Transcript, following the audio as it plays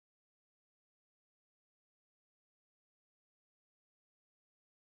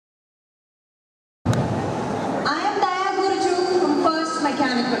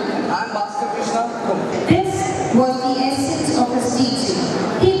was the essence of his teaching.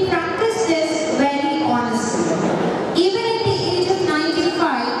 He practiced this very honestly. Even at the age of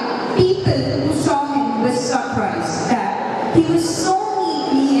 95, people who saw him were surprised that he was so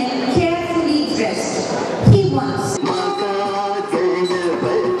neatly and carefully dressed. He once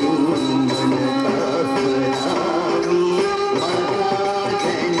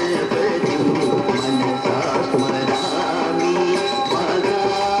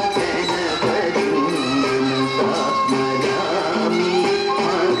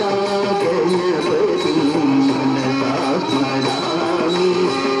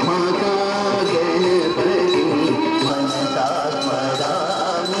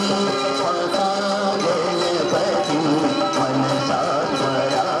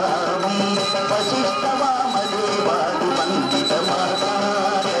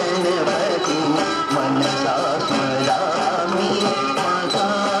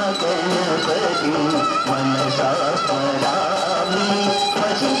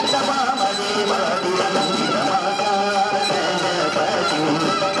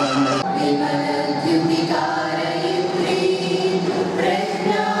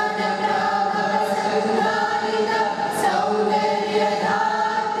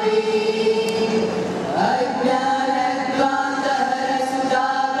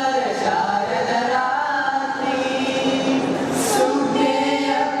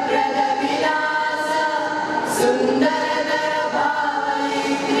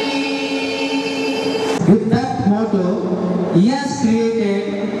with that motto, he has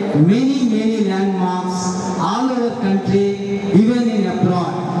created many landmarks all over country, even in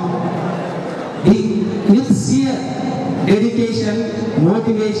abroad. With sheer dedication,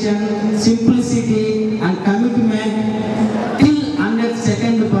 motivation, simplicity and commitment, till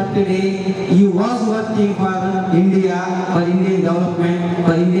 102nd birthday, he was working for India, for Indian development,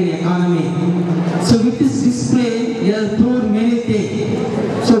 for Indian economy. So with this display, he has proved many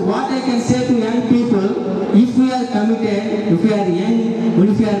things. So what I can say to young people, if we are committed, if we are young,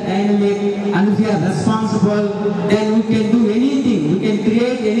 if we are dynamic, and if we are responsible, then we can do anything, we can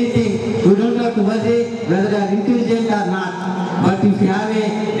create anything. We don't have to worry whether we are intelligent or not. But if we have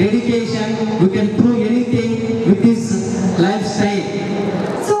a dedication, we can prove anything with this lifestyle.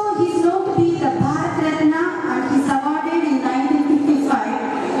 So he's known to be the Bharat Ratna and he's awarded in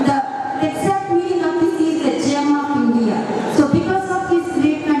 1955. The exact meaning of this is the gem of India. So because of his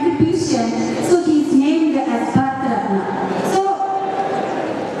great contribution, so he's named as Bharat Ratna. So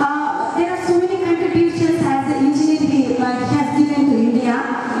there are so many contributions as the engineer he has given to India.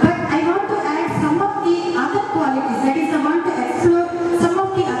 But I want to add some of the other qualities. That is, I want to explore some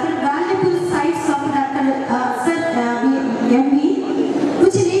of the other valuable sides of MB,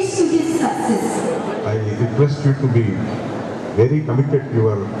 which leads to his success. I request you to be very committed to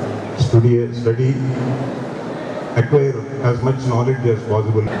your study, acquire as much knowledge as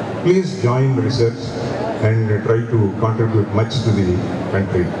possible. Please join research and try to contribute much to the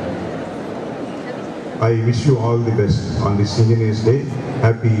country. I wish you all the best on this Engineers Day.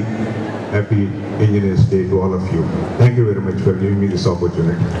 Happy Engineers Day to all of you. Thank you very much for giving me this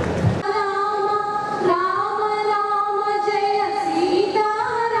opportunity.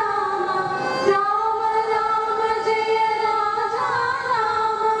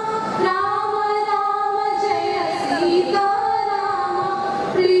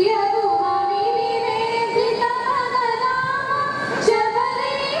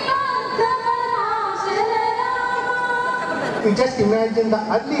 We just imagine the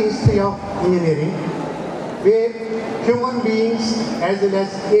early history of engineering, where human beings as well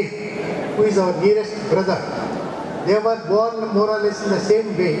as ape, who is our nearest brother, they were born more or less in the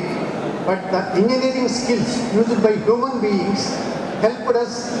same way, but the engineering skills used by human beings helped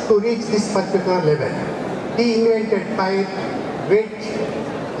us to reach this particular level. He invented fire, weight,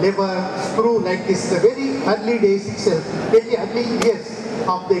 lever, screw, like this, the very early days itself, very early years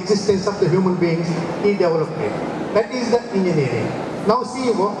of the existence of the human beings, he developed it. That is the engineering. Now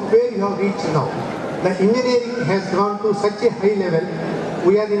see where you have reached now. The engineering has gone to such a high level,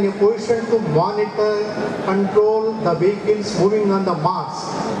 we are in a position to monitor, control the vehicles moving on the Mars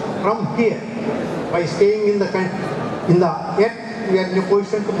from here. By staying in the earth, we are in a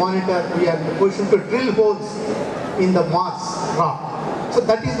position to monitor, we are in a position to drill holes in the Mars rock. So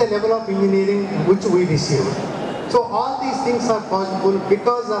that is the level of engineering which we received. So all these things are possible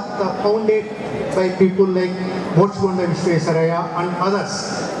because of the founded by people like Mochgunda Vishwesaraya and others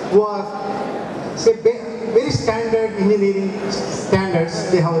who are, say, very standard engineering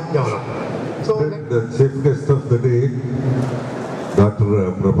standards they have developed. So the chief guest of the day, Dr.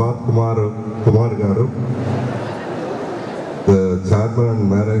 Prabhat Kumar Garu, the Chairman and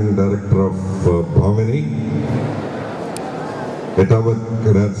Managing Director of Bhamini, Etavat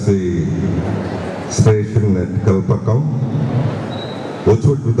Energy Station at Kalpakam, which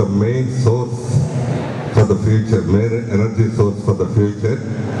would be the main source for the future, main energy source for the future,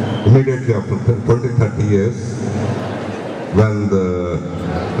 immediately after 20-30 years, when the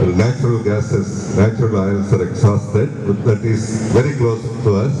natural gases, natural oils are exhausted, that is very close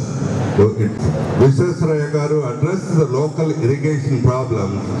to us. Viswesvaraya Garu addressed the local irrigation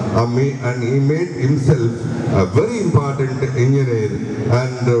problems and he made himself a very important engineer,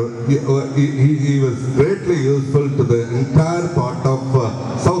 and he was greatly useful to the entire part of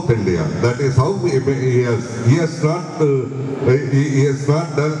South India. That is how he has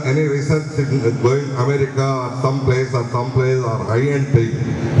not done any research in going America or someplace or high-end thing.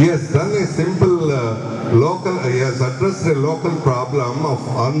 He has done a simple he has addressed a local problem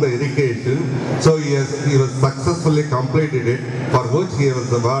on the irrigation. So he was successfully completed it, for which he was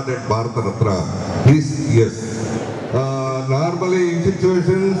awarded Bharata Ratna. Normally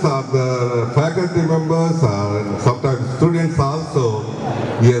institutions or the faculty members or sometimes students also,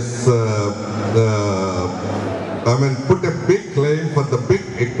 put a big claim for the big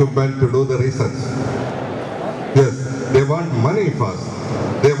equipment to do the research. Yes, they want money first.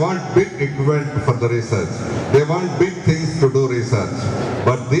 They want big equipment for the research. They want big things to do research.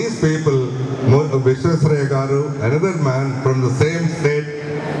 But these people, Viswesvaraya Garu, another man from the same state,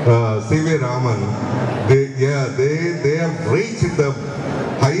 C.V. Raman, they have reached the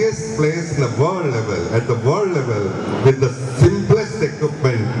highest place in the world level, at the world level, with the simplest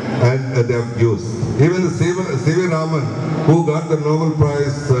equipment, and they have used. Even C.V. Raman, who got the Nobel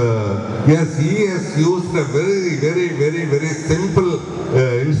Prize, yes, he has used a very simple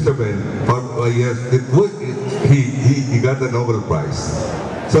instrument. He got the Nobel Prize.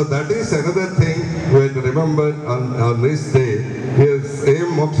 So that is another thing we have to remember on this day. His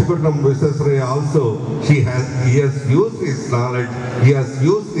aim, Mokshakuttam Viswesvaraya also, he has used his knowledge, he has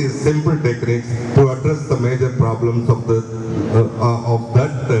used his simple techniques to address the major problems of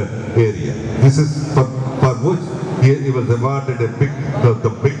that area. This is for which he was awarded the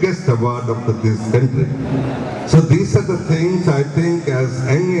biggest award of this country. So these are the things I think as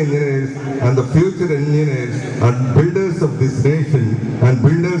young engineers and the future engineers and builders of this nation and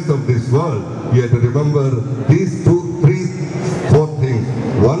builders of this world, you have to remember these 2, 3, 4 things.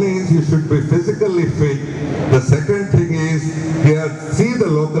 One is you should be physically fit. The second thing is see the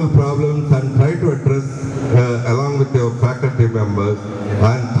local problems and try to address along with your faculty members.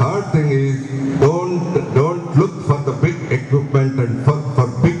 And third thing is don't look for the big equipment and for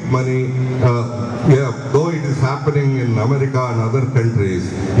big money. Though it is happening in America and other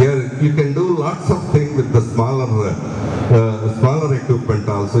countries, here you can do lots of things with the smaller equipment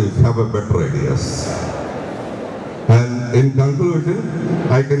also if you have a better ideas. And in conclusion,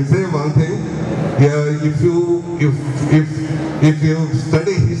 I can say one thing. If you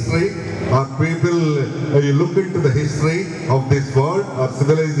study history or you look into the history of this world or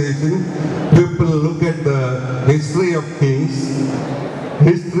civilization, people look at the history of kings,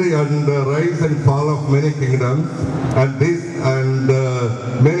 history and the rise and fall of many kingdoms, and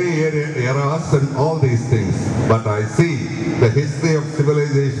many eras and all these things. But I see the history of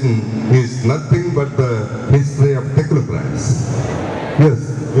civilization is nothing but the history of technocrats. Yes,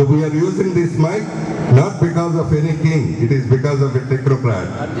 we are using this mic not because of any king, it is because of a technocrat.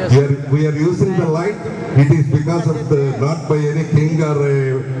 We are using the light, it is because of not by any king or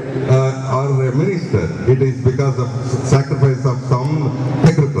a minister, it is because of sacrifice of some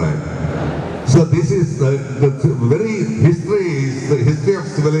technocrat. So this is the history of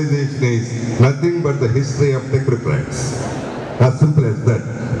civilization is nothing but the history of technocrats. As simple as that.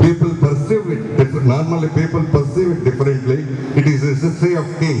 People perceive it, normally people perceive it differently. It is the history of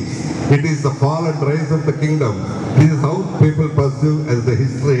kings. It is the fall and rise of the kingdom. This is how people perceive as the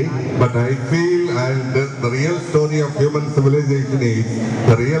history. But I feel, and the real story of human civilization is,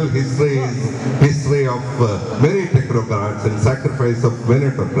 the real history is history of many technocrats and sacrifice of many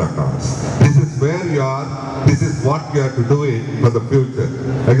technocrats. This is where you are. This is what you have to do it for the future.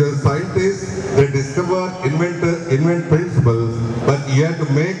 As scientists, they discover, invent principles, but you have to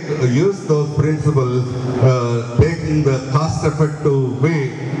use those principles, taking the cost-effective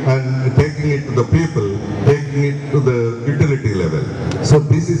way and taking it to the people, taking it to the utility level. So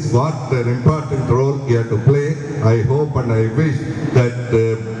this is what an important role you have to play. I hope and I wish that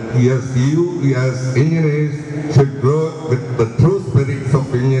yes, you as engineers should grow with the true spirits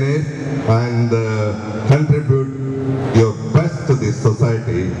of engineers and contribute your best to this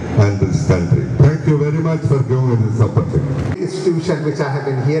society and this country. Thank you. Thank you very much for giving me this opportunity. Institution which I have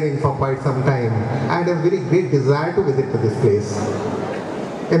been hearing for quite some time. I had a very great desire to visit to this place.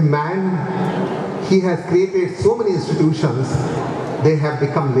 A man, he has created so many institutions, they have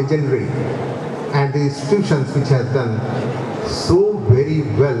become legendary. And the institutions which has done so very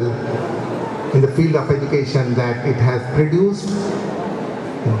well in the field of education that it has produced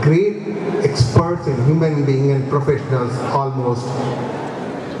great experts in human being and professionals almost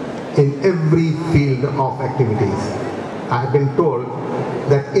in every field of activities. I have been told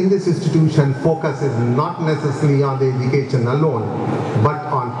that in this institution focus is not necessarily on the education alone, but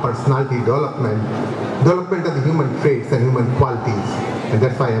on personality development of the human traits and human qualities. And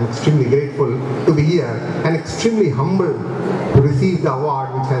that's why I am extremely grateful to be here and extremely humbled to receive the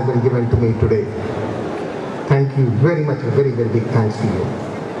award which has been given to me today. Thank you very much, a very, very big thanks to you.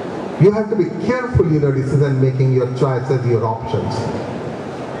 You have to be careful in your decision making, your choices, your options.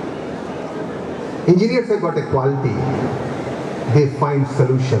 Engineers have got a quality. They find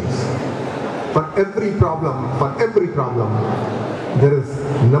solutions. For every problem, there is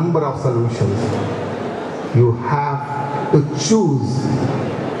number of solutions. You have to choose.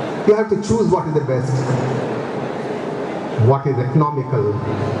 You have to choose what is the best, what is economical,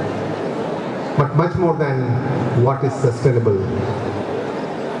 but much more than what is sustainable.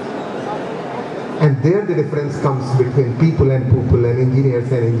 And there the difference comes between people and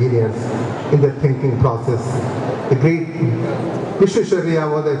engineers in the thinking process. The great Vishwesvaraya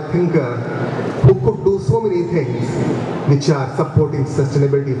was a thinker who could do so many things which are supporting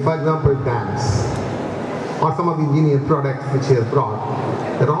sustainability. For example, dams or some of the engineered products which he has brought.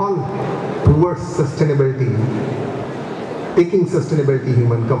 They're all towards sustainability. Taking sustainability,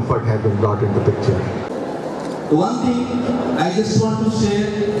 human comfort has been brought into the picture. One thing I just want to share,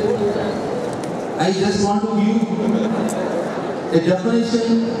 I just want to give a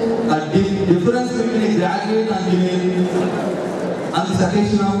definition, a difference between a graduate engineer on this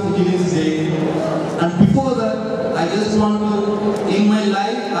occasion of Engineers Day. And before that, I just want to, in my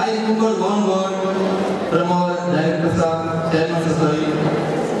life, I remember one word from our director, Chairman Sasari.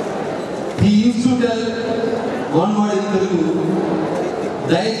 He used to tell one word in Telugu,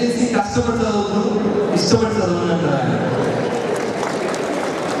 దయచేసి కష్టపడి చదవద్దు, ఇష్టపడి చదవండి అంటారు.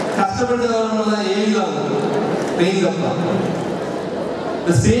 కష్టపడి చదవడం వల్ల ఏమి కాదు, పెయిన్ తప్ప.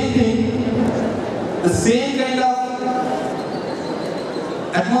 The same thing, the same kind of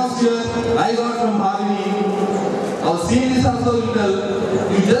atmosphere I got from Bhavini. Our seniors also will tell,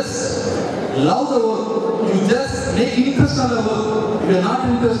 you just love the work, you just make interest on the work. If you are not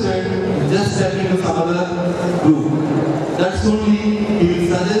interested, you just step into some other group. That's only he will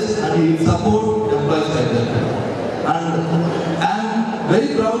suggest and he will support employees like that. And I am very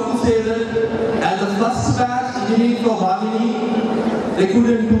proud to say that as the first batch engineering for Bhavini,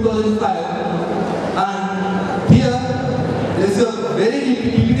 recruited in 2005, and here there is a very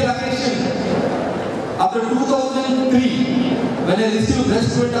typical occasion. After 2003, when I received Best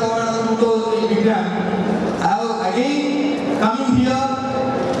Student Award of 2008 Vignan, I have again coming here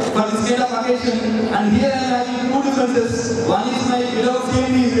for this kind of occasion, and here I am having two differences. One is my beloved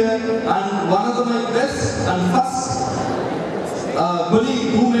CMD is there, and one of my best and first colleague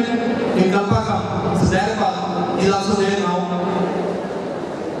who met in Kalpakam, Mr. Dayapal, is also there now.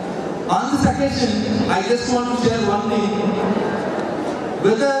 On this occasion, I just want to share one thing.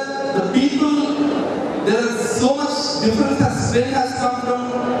 Whether the people, there is so much difference as strength has come from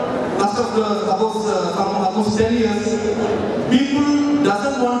first of the from almost 10 years. People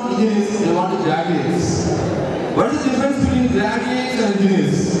doesn't want engineers, they want graduates. What is the difference between graduates and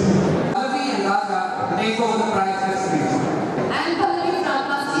engineers? Pallavi and Radha take over the prize for speech. I am Pallavi from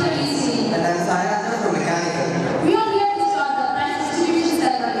first year EC. And I am Sayana from mechanical. We are here to start the prize distribution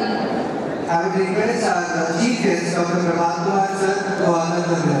ceremony. I would request our chief guest, Dr. Prabhat Kumar sir, to honor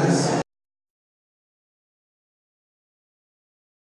the